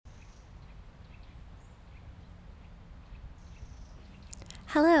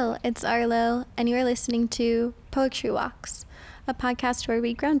Hello, it's Arlo, and you are listening to Poetry Walks, a podcast where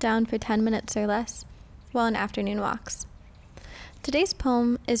we ground down for 10 minutes or less while on afternoon walks. Today's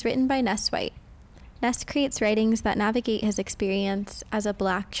poem is written by Ness White. Ness creates writings that navigate his experience as a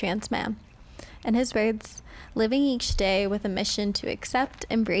Black trans man. In his words, living each day with a mission to accept,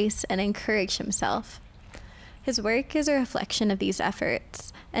 embrace, and encourage himself. His work is a reflection of these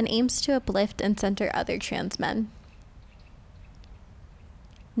efforts and aims to uplift and center other trans men.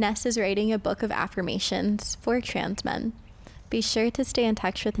 Ness is writing a book of affirmations for trans men. Be sure to stay in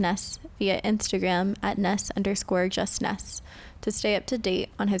touch with Ness via Instagram at Ness_justNess to stay up to date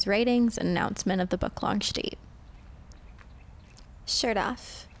on his writings and announcement of the book launch date. Shirt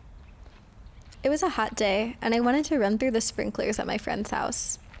off. It was a hot day, and I wanted to run through the sprinklers at my friend's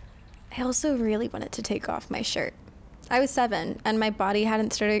house. I also really wanted to take off my shirt. I was 7, and my body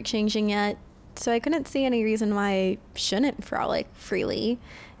hadn't started changing yet, so I couldn't see any reason why I shouldn't frolic freely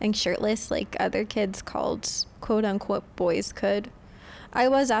and shirtless like other kids called quote-unquote boys could. I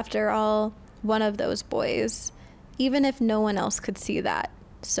was, after all, one of those boys, even if no one else could see that.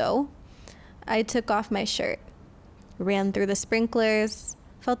 So I took off my shirt, ran through the sprinklers,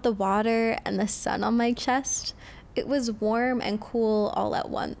 felt the water and the sun on my chest. It was warm and cool all at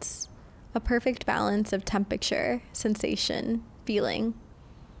once. A perfect balance of temperature, sensation, feeling.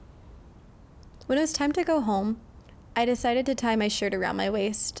 When it was time to go home, I decided to tie my shirt around my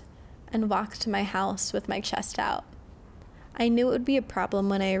waist and walk to my house with my chest out. I knew it would be a problem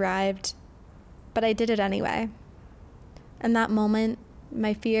when I arrived, but I did it anyway. In that moment,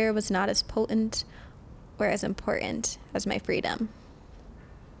 my fear was not as potent or as important as my freedom.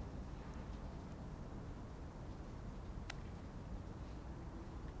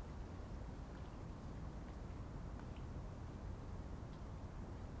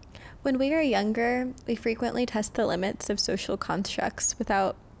 When we are younger, we frequently test the limits of social constructs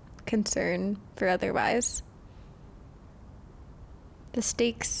without concern for otherwise. The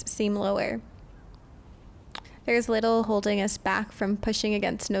stakes seem lower. There is little holding us back from pushing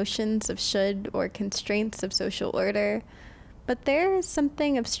against notions of should or constraints of social order, but there is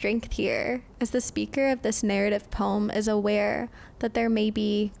something of strength here, as the speaker of this narrative poem is aware that there may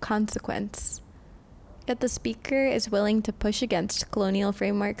be consequence. Yet the speaker is willing to push against colonial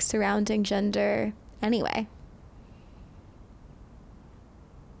frameworks surrounding gender anyway.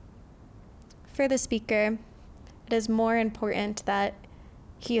 For the speaker, it is more important that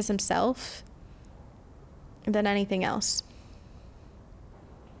he is himself than anything else.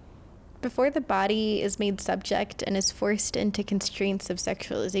 Before the body is made subject and is forced into constraints of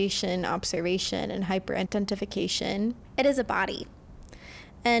sexualization, observation, and hyper-identification, it is a body,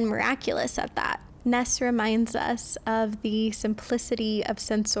 and miraculous at that. Ness reminds us of the simplicity of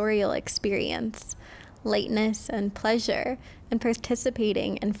sensorial experience, lightness and pleasure, and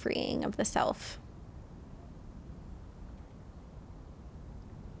participating and freeing of the self.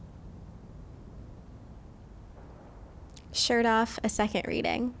 Shirt off, a second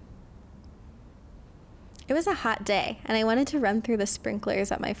reading. It was a hot day, and I wanted to run through the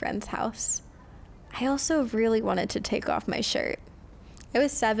sprinklers at my friend's house. I also really wanted to take off my shirt. I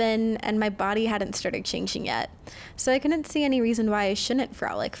was 7, and my body hadn't started changing yet, so I couldn't see any reason why I shouldn't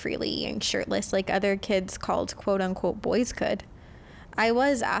frolic freely and shirtless like other kids called quote-unquote boys could. I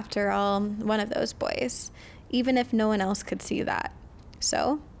was, after all, one of those boys, even if no one else could see that.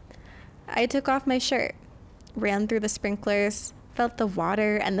 So I took off my shirt, ran through the sprinklers, felt the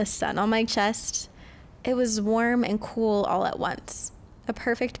water and the sun on my chest. It was warm and cool all at once, a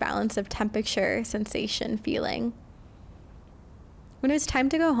perfect balance of temperature, sensation, feeling. When it was time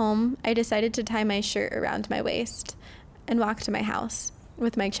to go home, I decided to tie my shirt around my waist and walk to my house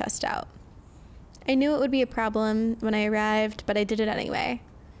with my chest out. I knew it would be a problem when I arrived, but I did it anyway.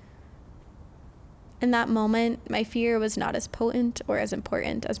 In that moment, my fear was not as potent or as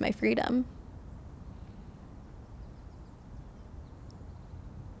important as my freedom.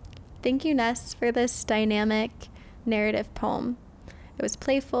 Thank you, Ness, for this dynamic narrative poem. It was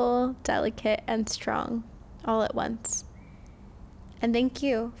playful, delicate, and strong, all at once. And thank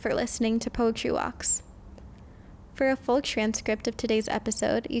you for listening to Poetry Walks. For a full transcript of today's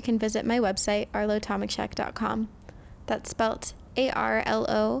episode, you can visit my website, arlotomiccheck.com. That's spelt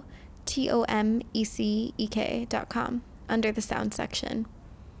ARLOTOMECEK.com, under the sound section.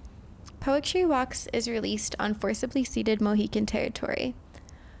 Poetry Walks is released on forcibly ceded Mohican territory.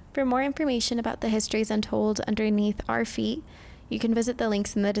 For more information about the histories untold underneath our feet, you can visit the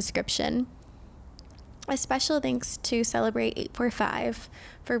links in the description. A special thanks to Celebrate 845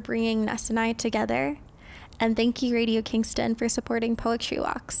 for bringing Ness and I together, and thank you Radio Kingston for supporting Poetry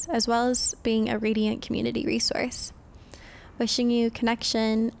Walks, as well as being a Radiant community resource. Wishing you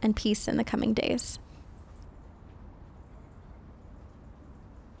connection and peace in the coming days.